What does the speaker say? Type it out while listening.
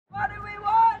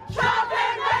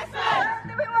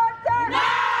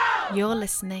You're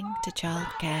listening to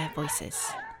Childcare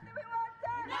Voices.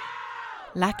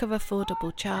 Lack of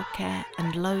affordable childcare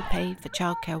and low pay for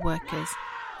childcare workers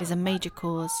is a major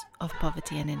cause of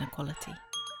poverty and inequality.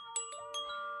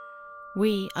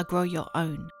 We are Grow Your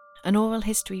Own, an oral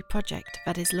history project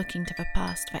that is looking to the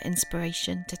past for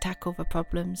inspiration to tackle the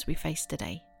problems we face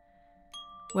today.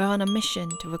 We're on a mission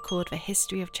to record the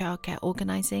history of childcare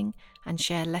organising and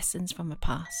share lessons from the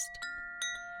past.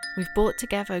 We've brought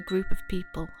together a group of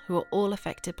people who are all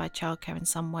affected by childcare in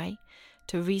some way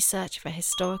to research the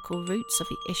historical roots of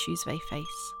the issues they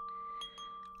face.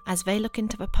 As they look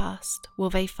into the past, will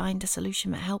they find a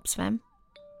solution that helps them?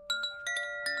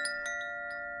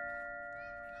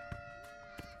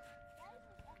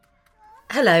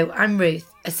 Hello, I'm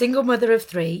Ruth, a single mother of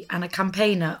 3 and a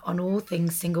campaigner on all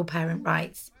things single parent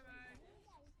rights.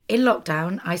 In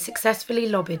lockdown, I successfully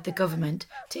lobbied the government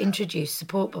to introduce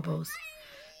support bubbles.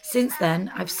 Since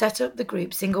then, I've set up the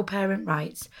group Single Parent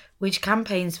Rights, which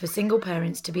campaigns for single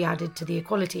parents to be added to the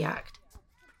Equality Act.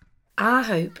 Our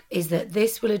hope is that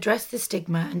this will address the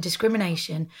stigma and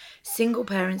discrimination single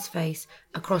parents face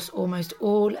across almost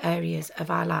all areas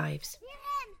of our lives.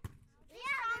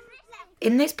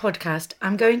 In this podcast,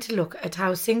 I'm going to look at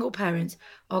how single parents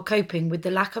are coping with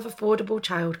the lack of affordable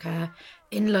childcare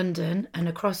in London and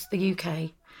across the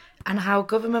UK, and how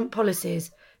government policies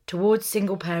towards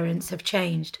single parents have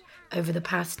changed over the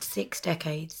past 6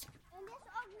 decades.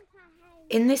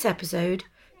 In this episode,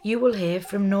 you will hear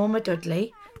from Norma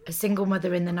Dudley, a single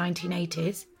mother in the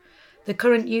 1980s, the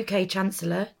current UK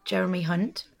Chancellor, Jeremy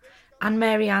Hunt, and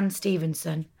Mary Ann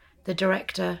Stevenson, the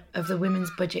Director of the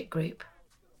Women's Budget Group.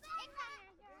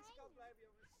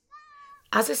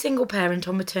 As a single parent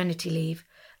on maternity leave,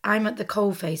 I'm at the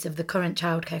coalface of the current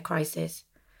childcare crisis.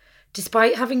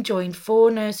 Despite having joined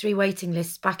 4 nursery waiting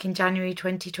lists back in January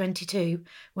 2022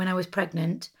 when I was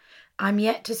pregnant, I'm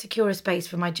yet to secure a space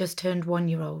for my just-turned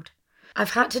 1-year-old.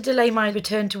 I've had to delay my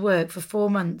return to work for 4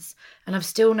 months and I've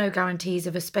still no guarantees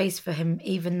of a space for him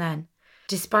even then,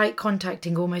 despite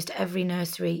contacting almost every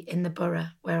nursery in the borough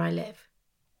where I live.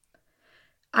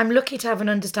 I'm lucky to have an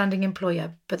understanding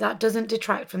employer, but that doesn't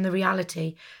detract from the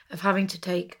reality of having to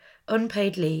take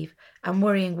unpaid leave and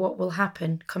worrying what will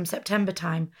happen come September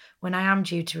time when I am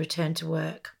due to return to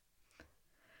work.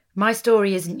 My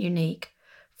story isn't unique.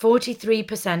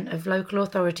 43% of local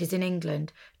authorities in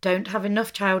England don't have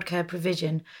enough childcare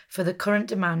provision for the current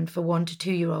demand for 1 to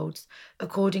 2-year-olds,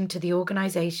 according to the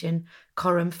organisation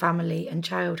Coram Family and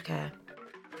Childcare.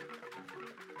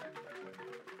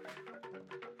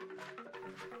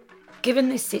 Given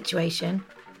this situation,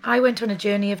 I went on a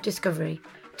journey of discovery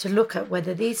to look at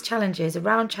whether these challenges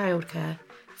around childcare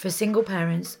for single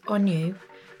parents are new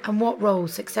and what role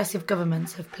successive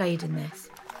governments have played in this.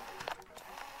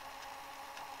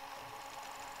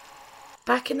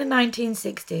 Back in the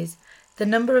 1960s, the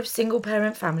number of single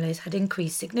parent families had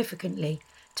increased significantly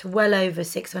to well over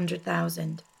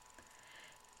 600,000.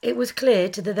 It was clear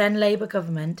to the then Labour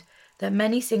government that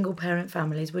many single parent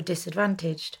families were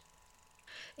disadvantaged.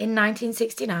 In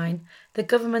 1969, the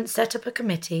government set up a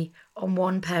committee on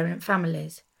one-parent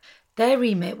families. Their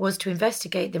remit was to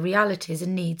investigate the realities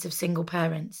and needs of single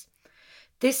parents.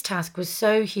 This task was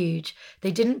so huge,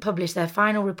 they didn't publish their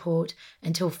final report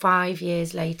until 5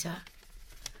 years later.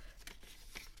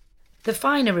 The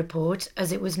Finer Report,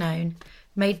 as it was known,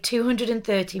 made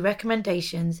 230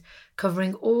 recommendations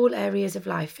covering all areas of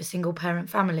life for single-parent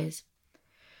families.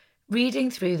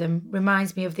 Reading through them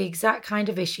reminds me of the exact kind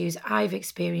of issues I've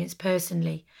experienced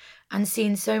personally and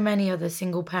seen so many other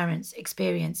single parents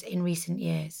experience in recent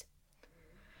years.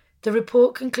 The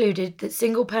report concluded that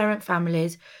single parent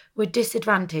families were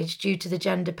disadvantaged due to the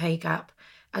gender pay gap,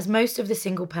 as most of the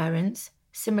single parents,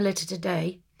 similar to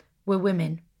today, were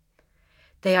women.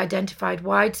 They identified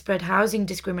widespread housing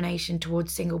discrimination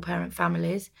towards single parent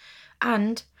families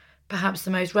and, perhaps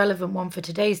the most relevant one for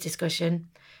today's discussion,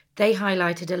 they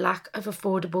highlighted a lack of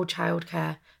affordable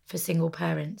childcare for single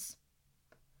parents.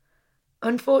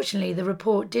 Unfortunately, the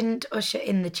report didn't usher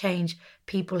in the change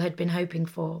people had been hoping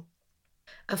for.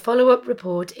 A follow-up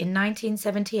report in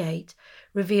 1978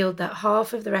 revealed that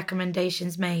half of the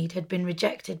recommendations made had been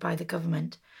rejected by the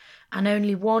government, and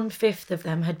only 1/5 of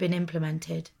them had been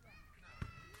implemented.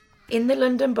 In the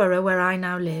London borough where I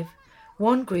now live,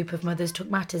 one group of mothers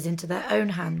took matters into their own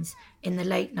hands in the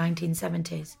late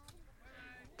 1970s.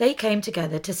 They came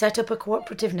together to set up a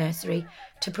cooperative nursery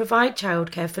to provide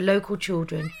childcare for local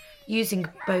children using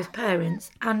both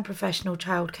parents and professional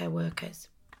childcare workers.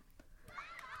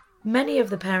 Many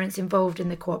of the parents involved in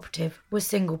the cooperative were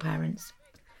single parents.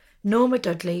 Norma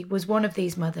Dudley was one of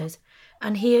these mothers,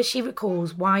 and here she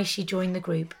recalls why she joined the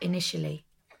group initially.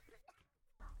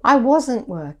 I wasn't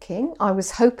working. I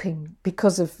was hoping,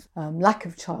 because of lack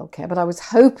of childcare, but I was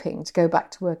hoping to go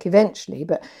back to work eventually.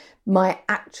 But my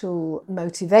actual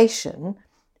motivation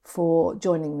for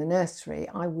joining the nursery,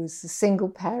 I was a single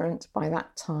parent by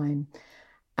that time.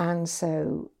 And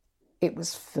so it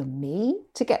was for me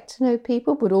to get to know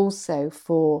people, but also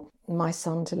for my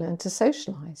son to learn to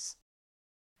socialise.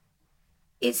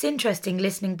 It's interesting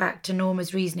listening back to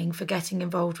Norma's reasoning for getting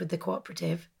involved with the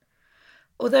cooperative.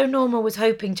 Although Norma was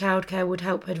hoping childcare would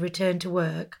help her return to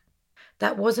work,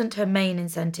 that wasn't her main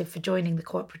incentive for joining the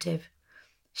cooperative.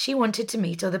 She wanted to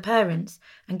meet other parents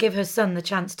and give her son the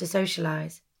chance to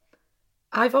socialise.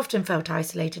 I've often felt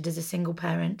isolated as a single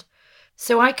parent,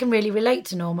 so I can really relate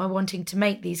to Norma wanting to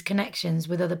make these connections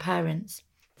with other parents.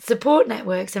 Support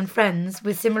networks and friends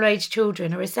with similar-aged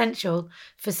children are essential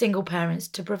for single parents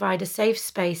to provide a safe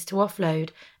space to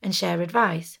offload and share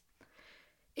advice.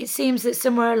 It seems that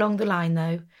somewhere along the line,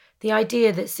 though, the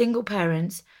idea that single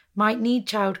parents might need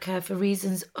childcare for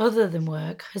reasons other than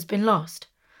work has been lost.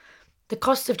 The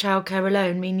cost of childcare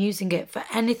alone mean using it for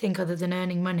anything other than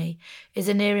earning money is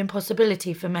a near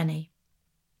impossibility for many.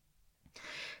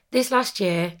 This last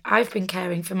year, I've been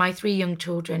caring for my 3 young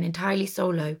children entirely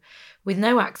solo, with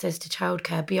no access to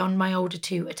childcare beyond my older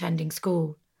 2 attending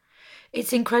school.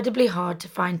 It's incredibly hard to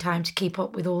find time to keep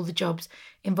up with all the jobs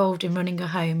involved in running a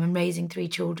home and raising 3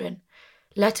 children,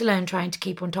 let alone trying to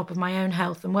keep on top of my own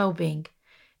health and well-being.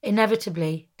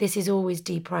 Inevitably, this is always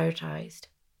deprioritised.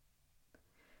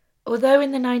 Although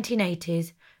in the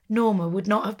 1980s, Norma would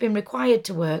not have been required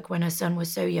to work when her son was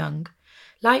so young,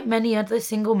 like many other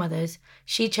single mothers,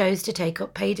 she chose to take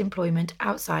up paid employment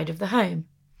outside of the home.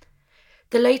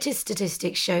 The latest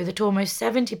statistics show that almost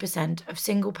 70% of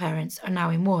single parents are now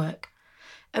in work,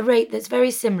 a rate that's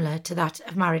very similar to that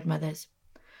of married mothers.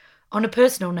 On a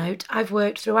personal note, I've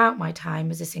worked throughout my time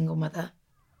as a single mother.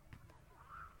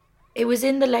 It was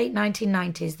in the late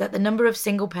 1990s that the number of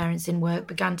single parents in work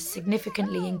began to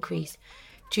significantly increase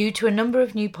due to a number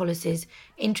of new policies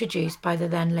introduced by the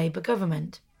then Labour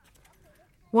government.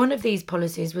 One of these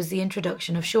policies was the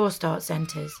introduction of Sure Start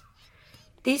centres.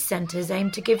 These centres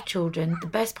aim to give children the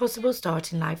best possible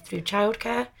start in life through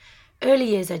childcare, early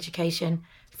years education,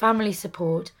 family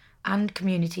support and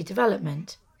community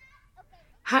development.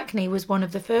 Hackney was one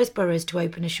of the first boroughs to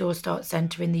open a Sure Start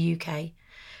centre in the UK,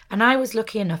 and I was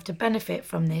lucky enough to benefit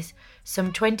from this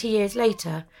some 20 years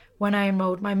later when I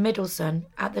enrolled my middle son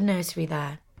at the nursery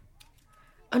there.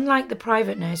 Unlike the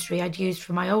private nursery I'd used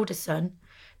for my older son,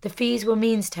 the fees were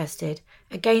means tested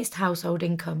against household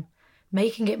income,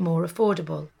 making it more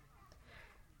affordable.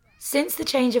 Since the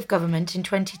change of government in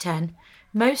 2010,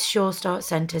 most Sure Start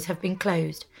centres have been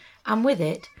closed, and with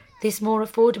it, this more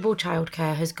affordable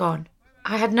childcare has gone.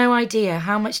 I had no idea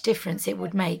how much difference it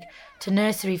would make to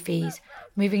nursery fees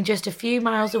moving just a few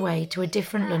miles away to a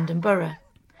different London borough.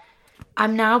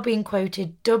 I'm now being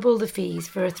quoted double the fees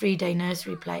for a 3-day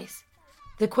nursery place.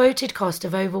 The quoted cost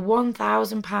of over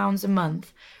 £1,000 a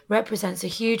month represents a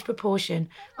huge proportion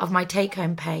of my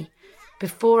take-home pay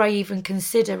before I even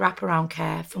consider wraparound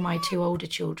care for my 2 older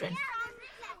children.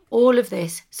 All of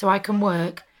this so I can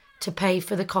work to pay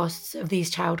for the costs of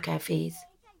these childcare fees.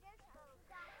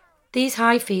 These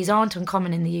high fees aren't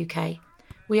uncommon in the UK.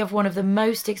 We have one of the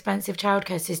most expensive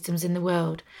childcare systems in the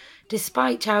world,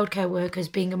 despite childcare workers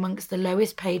being amongst the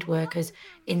lowest paid workers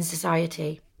in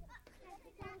society.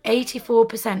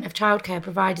 84% of childcare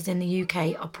providers in the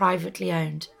UK are privately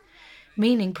owned,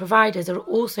 meaning providers are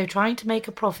also trying to make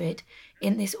a profit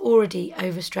in this already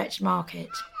overstretched market.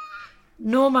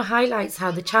 Norma highlights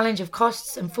how the challenge of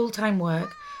costs and full-time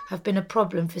work have been a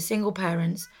problem for single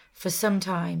parents for some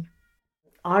time.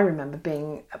 I remember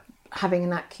having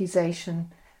an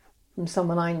accusation from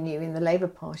someone I knew in the Labour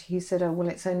Party who said, oh, well,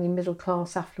 it's only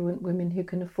middle-class affluent women who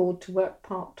can afford to work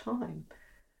part-time.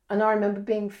 And I remember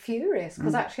being furious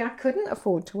because actually I couldn't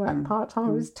afford to work part-time.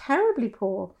 I was terribly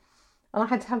poor and I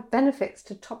had to have benefits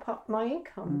to top up my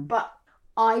income. But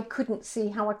I couldn't see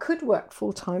how I could work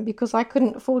full-time because I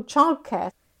couldn't afford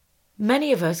childcare.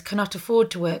 Many of us cannot afford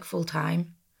to work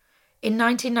full-time. In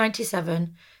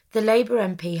 1997, the Labour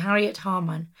MP Harriet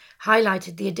Harman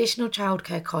highlighted the additional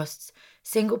childcare costs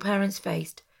single parents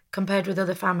faced compared with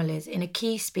other families in a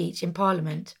key speech in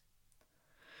Parliament.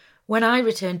 When I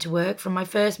returned to work from my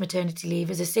first maternity leave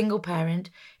as a single parent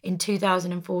in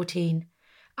 2014,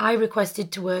 I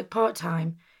requested to work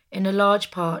part-time, in a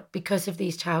large part because of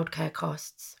these childcare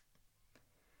costs.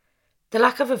 The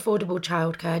lack of affordable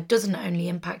childcare doesn't only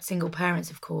impact single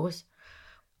parents, of course.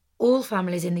 All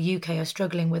families in the UK are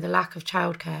struggling with a lack of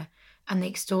childcare and the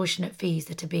extortionate fees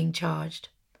that are being charged.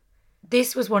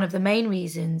 This was one of the main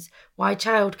reasons why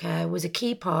childcare was a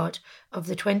key part of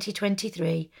the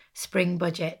 2023 spring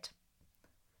budget.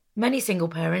 Many single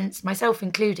parents, myself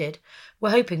included,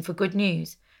 were hoping for good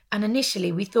news, and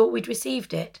initially we thought we'd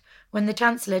received it when the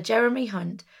Chancellor Jeremy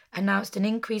Hunt announced an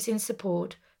increase in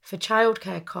support for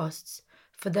childcare costs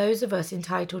for those of us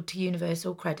entitled to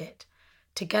universal credit,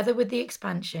 together with the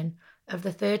expansion of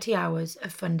the 30 hours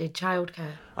of funded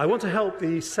childcare. I want to help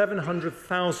the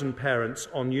 700,000 parents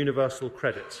on universal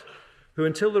credit who,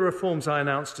 until the reforms I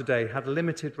announced today, had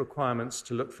limited requirements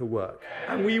to look for work.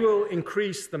 And we will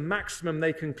increase the maximum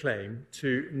they can claim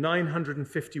to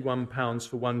 £951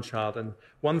 for one child and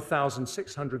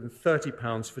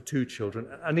 £1,630 for two children,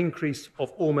 an increase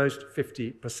of almost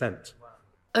 50%.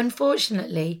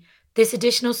 Unfortunately, this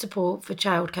additional support for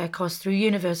childcare costs through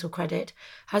universal credit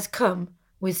has come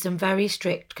with some very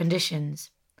strict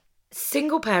conditions.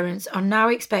 Single parents are now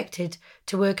expected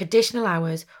to work additional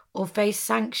hours or face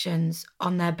sanctions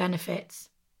on their benefits.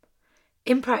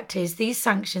 In practice, these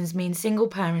sanctions mean single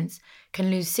parents can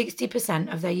lose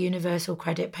 60% of their universal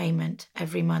credit payment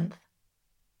every month.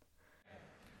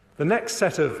 The next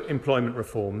set of employment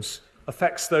reforms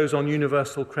affects those on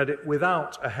universal credit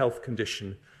without a health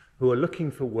condition who are looking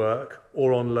for work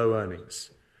or on low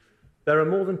earnings. There are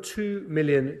more than 2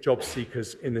 million job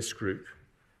seekers in this group,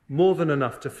 more than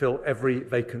enough to fill every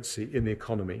vacancy in the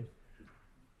economy.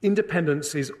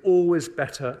 Independence is always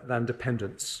better than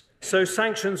dependence. So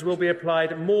sanctions will be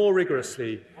applied more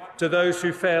rigorously to those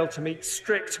who fail to meet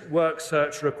strict work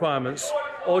search requirements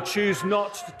or choose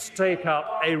not to take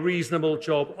up a reasonable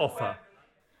job offer.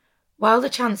 While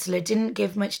the Chancellor didn't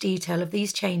give much detail of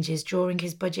these changes during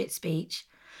his budget speech,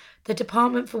 the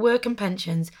Department for Work and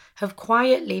Pensions have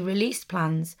quietly released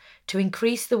plans to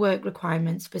increase the work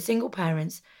requirements for single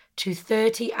parents to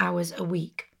 30 hours a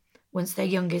week once their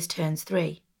youngest turns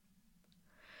 3.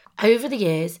 Over the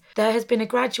years, there has been a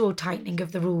gradual tightening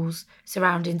of the rules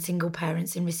surrounding single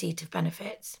parents in receipt of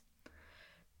benefits.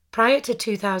 Prior to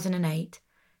 2008,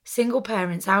 single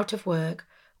parents out of work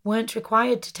weren't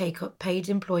required to take up paid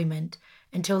employment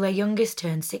until their youngest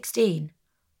turned 16,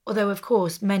 although of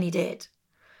course many did.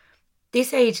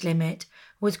 This age limit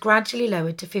was gradually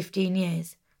lowered to 15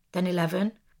 years, then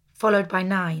 11, followed by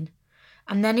 9,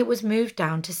 and then it was moved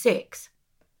down to 6.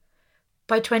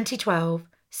 By 2012,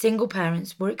 single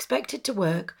parents were expected to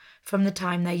work from the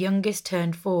time their youngest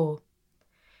turned 4.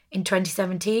 In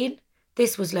 2017,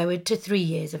 this was lowered to 3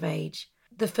 years of age,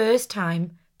 the first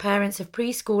time parents of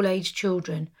preschool-aged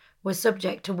children were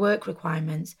subject to work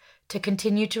requirements to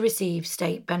continue to receive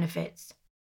state benefits.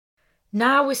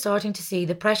 Now we're starting to see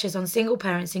the pressures on single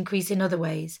parents increase in other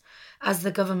ways, as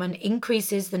the government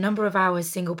increases the number of hours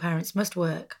single parents must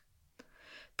work.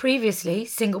 Previously,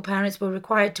 single parents were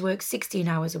required to work 16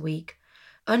 hours a week.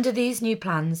 Under these new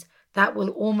plans, that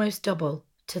will almost double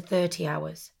to 30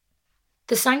 hours.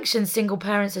 The sanctions single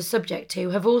parents are subject to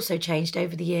have also changed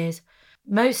over the years,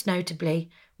 most notably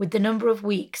with the number of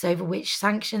weeks over which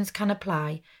sanctions can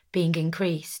apply being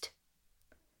increased.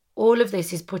 All of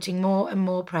this is putting more and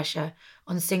more pressure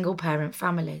on single-parent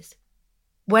families.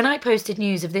 When I posted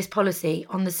news of this policy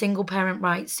on the Single Parent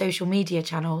Rights social media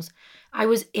channels, I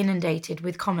was inundated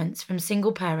with comments from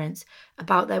single parents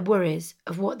about their worries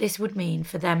of what this would mean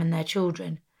for them and their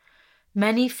children.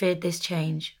 Many feared this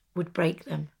change would break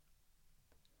them.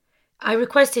 I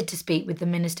requested to speak with the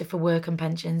Minister for Work and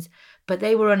Pensions, but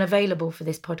they were unavailable for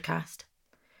this podcast.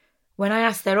 When I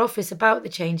asked their office about the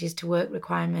changes to work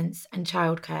requirements and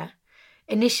childcare,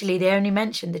 initially they only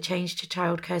mentioned the change to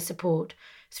childcare support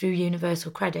through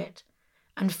universal credit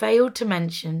and failed to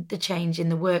mention the change in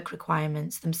the work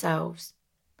requirements themselves.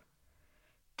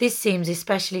 This seems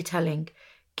especially telling,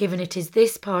 given it is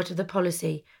this part of the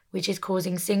policy which is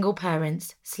causing single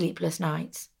parents sleepless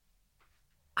nights.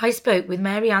 I spoke with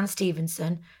Mary Ann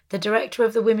Stevenson, the director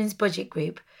of the Women's Budget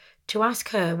Group, to ask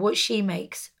her what she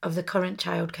makes of the current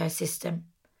childcare system,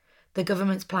 the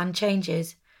government's planned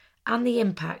changes, and the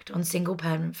impact on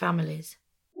single-parent families.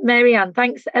 Mary Ann,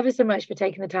 thanks ever so much for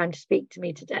taking the time to speak to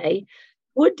me today.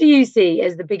 What do you see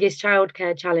as the biggest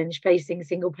childcare challenge facing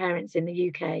single parents in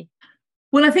the UK?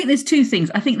 Well, I think there's two things.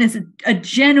 I think there's a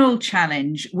general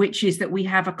challenge, which is that we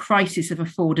have a crisis of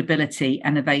affordability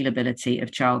and availability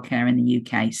of childcare in the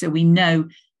UK. So we know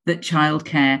that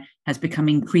childcare has become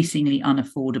increasingly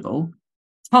unaffordable.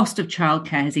 Cost of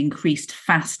childcare has increased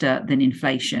faster than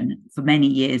inflation for many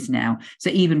years now. So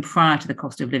even prior to the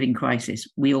cost of living crisis,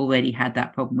 we already had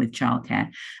that problem with childcare.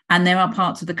 And there are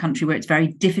parts of the country where it's very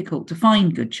difficult to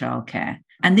find good childcare.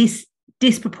 And this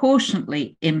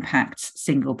disproportionately impacts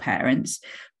single parents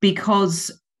because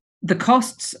the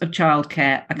costs of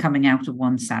childcare are coming out of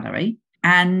one's salary.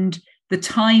 And the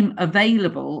time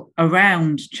available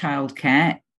around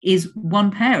childcare is one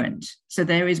parent. So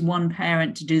there is one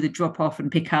parent to do the drop off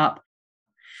and pick up.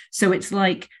 So it's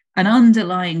like an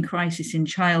underlying crisis in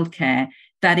childcare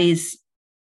that is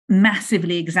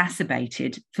massively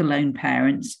exacerbated for lone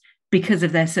parents because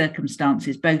of their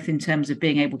circumstances, both in terms of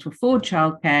being able to afford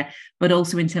childcare, but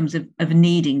also in terms of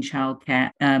needing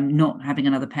childcare, not having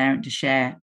another parent to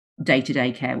share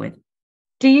day-to-day care with.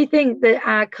 Do you think that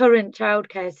our current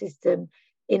childcare system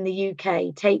in the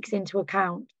UK takes into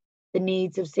account the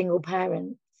needs of single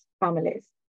parents, families?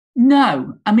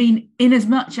 No. I mean, in as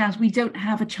much as we don't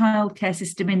have a childcare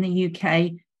system in the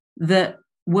UK that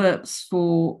works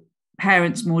for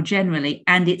parents more generally,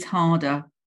 and it's harder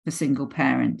for single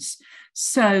parents.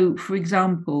 So, for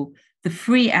example, the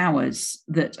free hours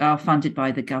that are funded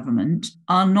by the government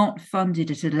are not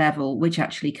funded at a level which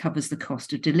actually covers the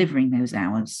cost of delivering those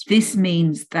hours. This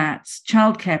means that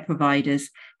childcare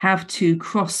providers have to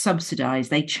cross-subsidise.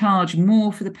 They charge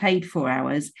more for the paid-for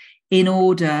hours in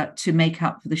order to make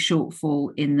up for the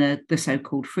shortfall in the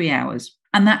so-called free hours.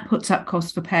 And that puts up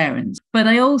costs for parents. But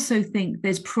I also think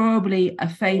there's probably a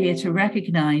failure to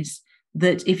recognise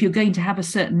that if you're going to have a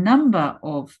certain number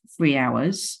of free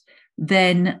hours,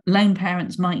 then lone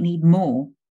parents might need more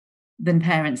than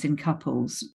parents in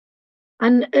couples.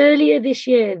 And earlier this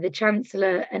year, the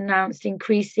Chancellor announced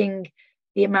increasing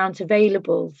the amount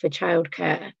available for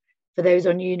childcare for those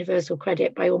on universal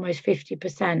credit by almost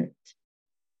 50%.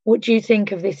 What do you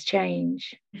think of this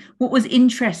change? What was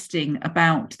interesting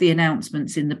about the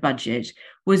announcements in the budget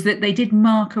was that they did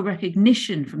mark a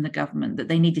recognition from the government that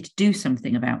they needed to do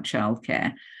something about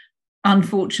childcare.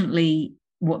 Unfortunately,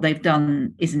 what they've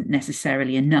done isn't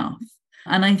necessarily enough.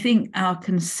 And I think our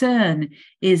concern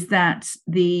is that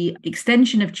the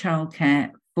extension of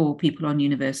childcare for people on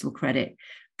universal credit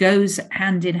goes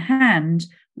hand in hand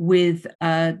with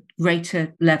a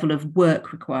greater level of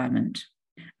work requirement.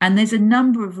 And there's a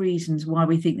number of reasons why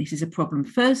we think this is a problem.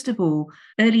 First of all,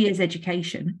 early years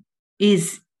education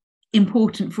is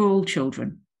important for all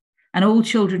children, and all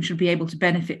children should be able to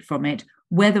benefit from it,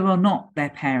 whether or not their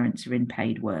parents are in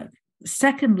paid work.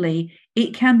 Secondly,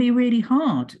 it can be really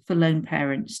hard for lone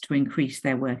parents to increase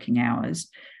their working hours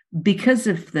because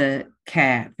of the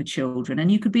care for children.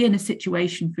 And you could be in a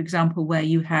situation, for example, where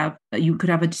you could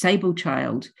have a disabled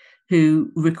child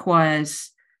who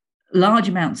requires large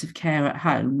amounts of care at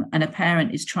home, and a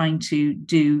parent is trying to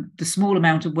do the small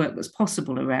amount of work that's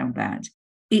possible around that.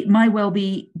 It might well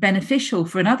be beneficial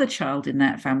for another child in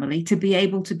that family to be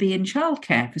able to be in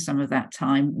childcare for some of that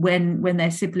time when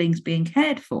their sibling's being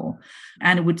cared for.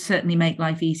 And it would certainly make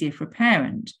life easier for a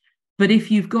parent. But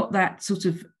if you've got that sort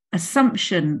of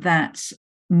assumption that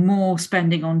more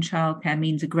spending on childcare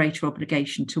means a greater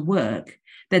obligation to work,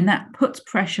 then that puts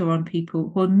pressure on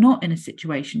people who are not in a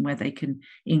situation where they can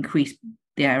increase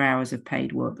their hours of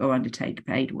paid work or undertake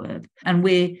paid work. And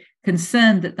we're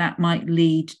concerned that that might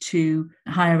lead to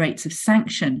higher rates of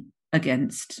sanction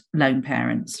against lone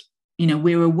parents. You know,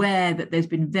 we're aware that there's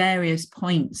been various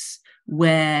points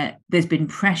where there's been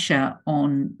pressure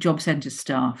on job centre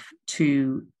staff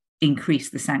to increase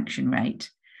the sanction rate.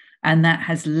 And that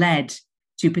has led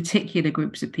to particular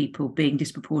groups of people being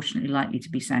disproportionately likely to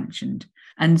be sanctioned.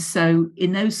 And so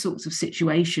in those sorts of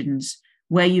situations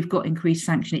where you've got increased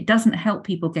sanction, it doesn't help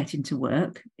people get into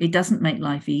work. It doesn't make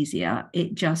life easier.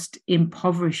 It just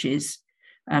impoverishes,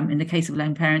 in the case of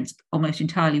lone parents, almost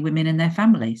entirely women and their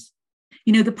families.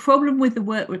 You know, the problem with the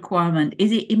work requirement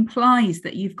is it implies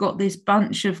that you've got this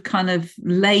bunch of kind of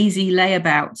lazy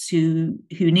layabouts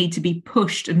who need to be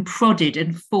pushed and prodded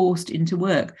and forced into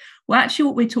work. Well, actually,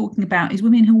 what we're talking about is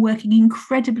women who are working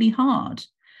incredibly hard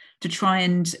to try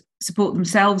and support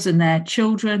themselves and their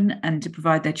children and to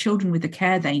provide their children with the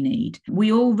care they need.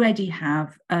 We already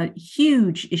have a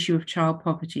huge issue of child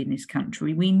poverty in this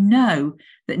country. We know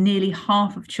that nearly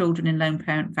half of children in lone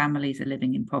parent families are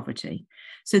living in poverty.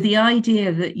 So the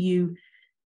idea that you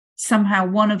somehow,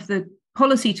 one of the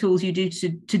policy tools you do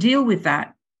to deal with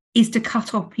that is to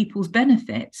cut off people's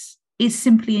benefits is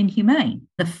simply inhumane.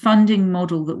 The funding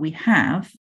model that we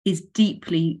have is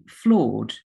deeply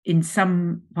flawed. In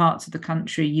some parts of the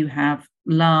country, you have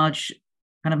large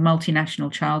kind of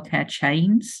multinational childcare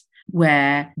chains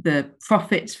where the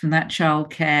profits from that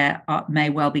childcare may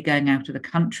well be going out of the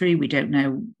country. We don't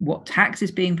know what tax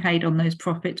is being paid on those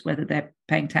profits, whether they're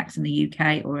paying tax in the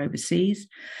UK or overseas.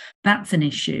 That's an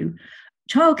issue.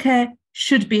 Childcare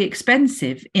should be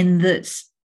expensive in that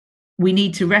we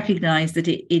need to recognise that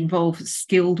it involves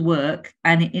skilled work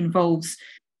and it involves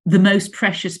the most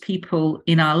precious people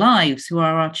in our lives, who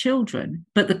are our children.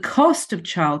 But the cost of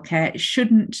childcare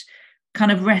shouldn't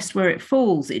kind of rest where it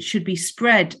falls. It should be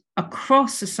spread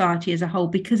across society as a whole,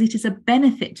 because it is a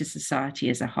benefit to society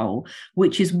as a whole,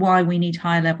 which is why we need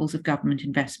higher levels of government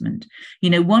investment.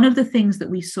 One of the things that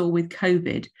we saw with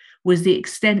COVID was the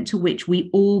extent to which we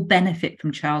all benefit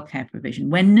from childcare provision.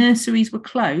 When nurseries were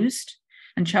closed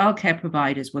and childcare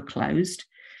providers were closed,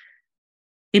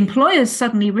 employers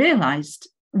suddenly realised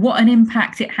what an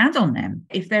impact it had on them.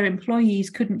 If their employees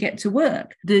couldn't get to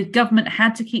work, the government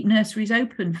had to keep nurseries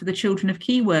open for the children of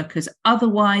key workers.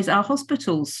 Otherwise, our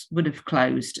hospitals would have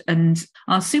closed and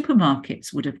our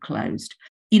supermarkets would have closed.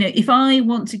 If I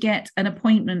want to get an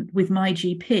appointment with my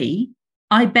GP,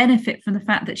 I benefit from the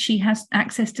fact that she has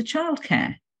access to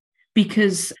childcare,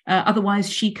 because otherwise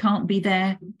she can't be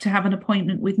there to have an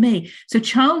appointment with me. So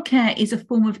childcare is a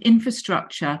form of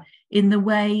infrastructure in the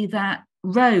way that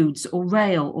roads or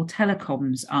rail or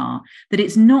telecoms are, that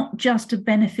it's not just a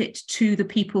benefit to the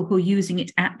people who are using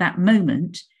it at that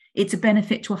moment, it's a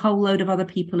benefit to a whole load of other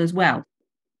people as well.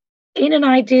 In an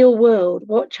ideal world,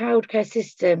 what childcare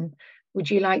system would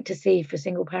you like to see for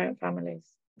single parent families?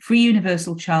 Free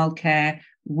universal childcare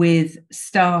with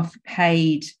staff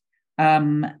paid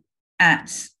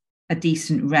at a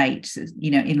decent rate,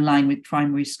 in line with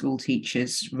primary school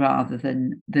teachers rather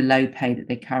than the low pay that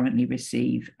they currently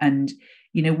receive. And,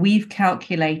 we've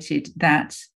calculated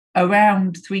that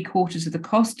around 3/4 of the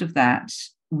cost of that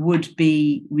would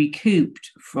be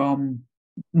recouped from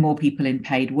more people in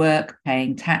paid work,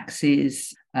 paying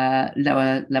taxes,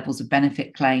 lower levels of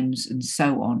benefit claims, and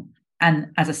so on.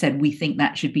 And as I said, we think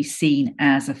that should be seen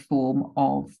as a form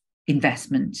of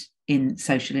investment in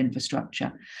social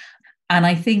infrastructure. And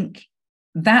I think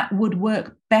that would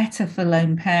work better for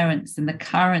lone parents than the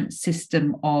current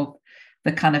system of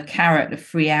the kind of carrot of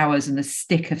 3 hours and the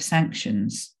stick of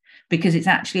sanctions, because it's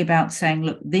actually about saying,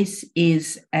 look, this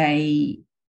is a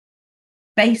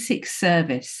basic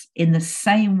service in the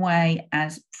same way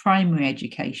as primary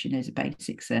education is a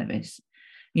basic service.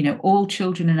 All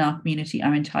children in our community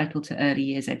are entitled to early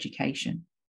years education,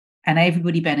 and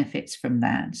everybody benefits from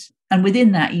that. And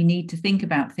within that, you need to think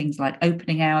about things like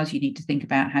opening hours. You need to think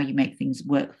about how you make things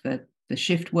work for the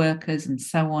shift workers and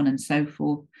so on and so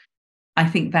forth. I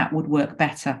think that would work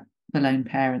better for lone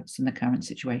parents in the current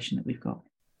situation that we've got.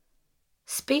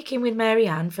 Speaking with Mary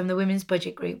Ann from the Women's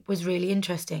Budget Group was really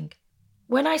interesting.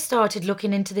 When I started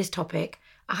looking into this topic,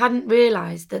 I hadn't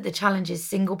realised that the challenges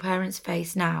single parents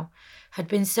face now had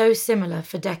been so similar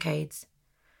for decades.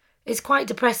 It's quite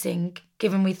depressing,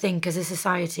 given we think as a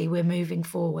society we're moving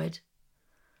forward.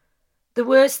 The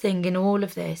worst thing in all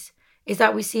of this is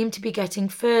that we seem to be getting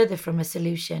further from a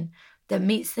solution that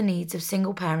meets the needs of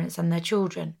single parents and their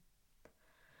children.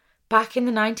 Back in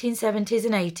the 1970s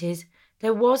and 80s,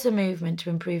 there was a movement to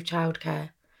improve childcare.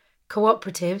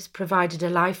 Cooperatives provided a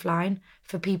lifeline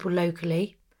for people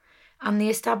locally, and the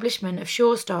establishment of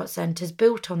Sure Start centres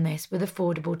built on this with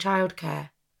affordable childcare.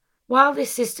 While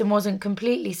this system wasn't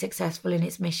completely successful in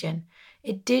its mission,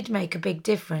 it did make a big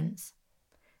difference.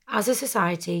 As a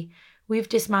society, we've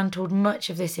dismantled much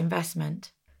of this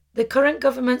investment. The current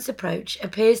government's approach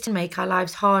appears to make our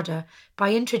lives harder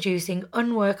by introducing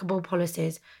unworkable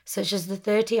policies such as the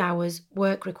 30 hours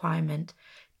work requirement,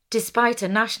 despite a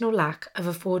national lack of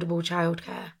affordable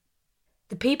childcare.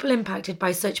 The people impacted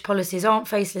by such policies aren't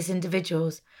faceless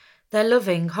individuals. They're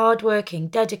loving, hard-working,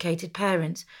 dedicated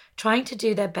parents trying to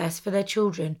do their best for their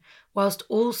children whilst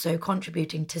also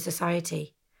contributing to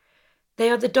society. They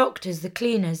are the doctors, the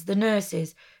cleaners, the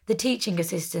nurses, the teaching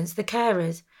assistants, the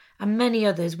carers, and many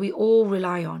others we all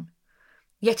rely on.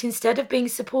 Yet instead of being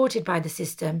supported by the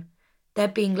system, they're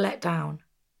being let down.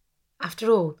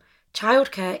 After all,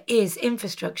 childcare is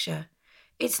infrastructure.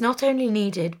 It's not only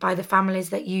needed by the families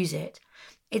that use it,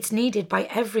 it's needed by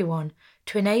everyone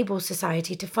to enable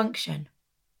society to function.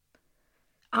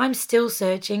 I'm still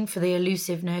searching for the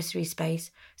elusive nursery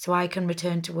space so I can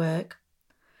return to work.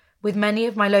 With many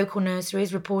of my local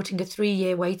nurseries reporting a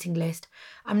 3-year waiting list,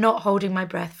 I'm not holding my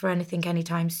breath for anything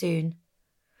anytime soon.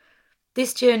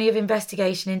 This journey of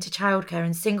investigation into childcare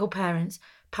and single parents,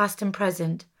 past and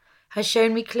present, has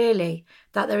shown me clearly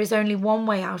that there is only one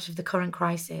way out of the current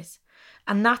crisis,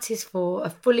 and that is for a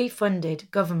fully funded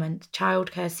government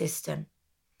childcare system.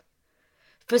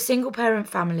 For single-parent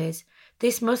families,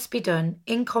 this must be done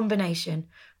in combination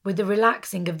with the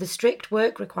relaxing of the strict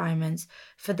work requirements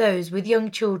for those with young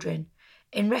children,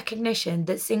 in recognition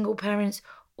that single parents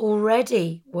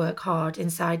already work hard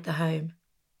inside the home.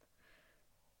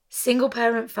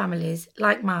 Single-parent families,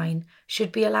 like mine,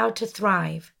 should be allowed to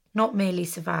thrive, not merely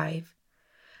survive.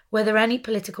 Whether any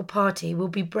political party will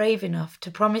be brave enough to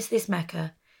promise this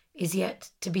Mecca is yet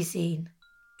to be seen.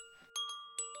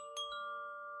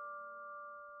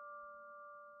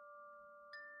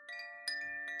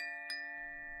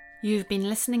 You've been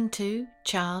listening to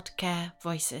Childcare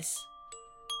Voices.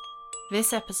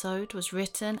 This episode was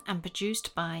written and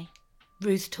produced by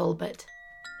Ruth Talbot.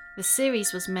 The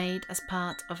series was made as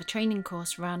part of a training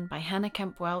course run by Hannah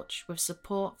Kemp-Welch with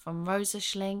support from Rosa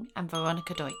Schling and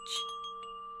Veronica Deutsch.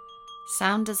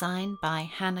 Sound design by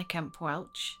Hannah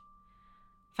Kemp-Welch.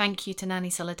 Thank you to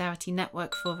Nanny Solidarity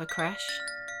Network for the creche.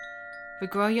 The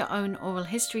Grow Your Own Oral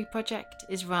History project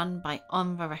is run by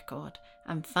On the Record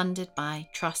and funded by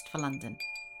Trust for London.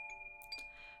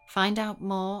 Find out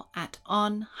more at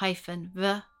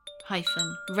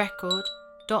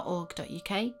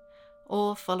on-the-record.org.uk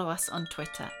or follow us on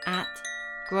Twitter at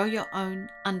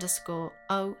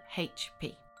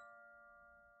growyourown_OHP.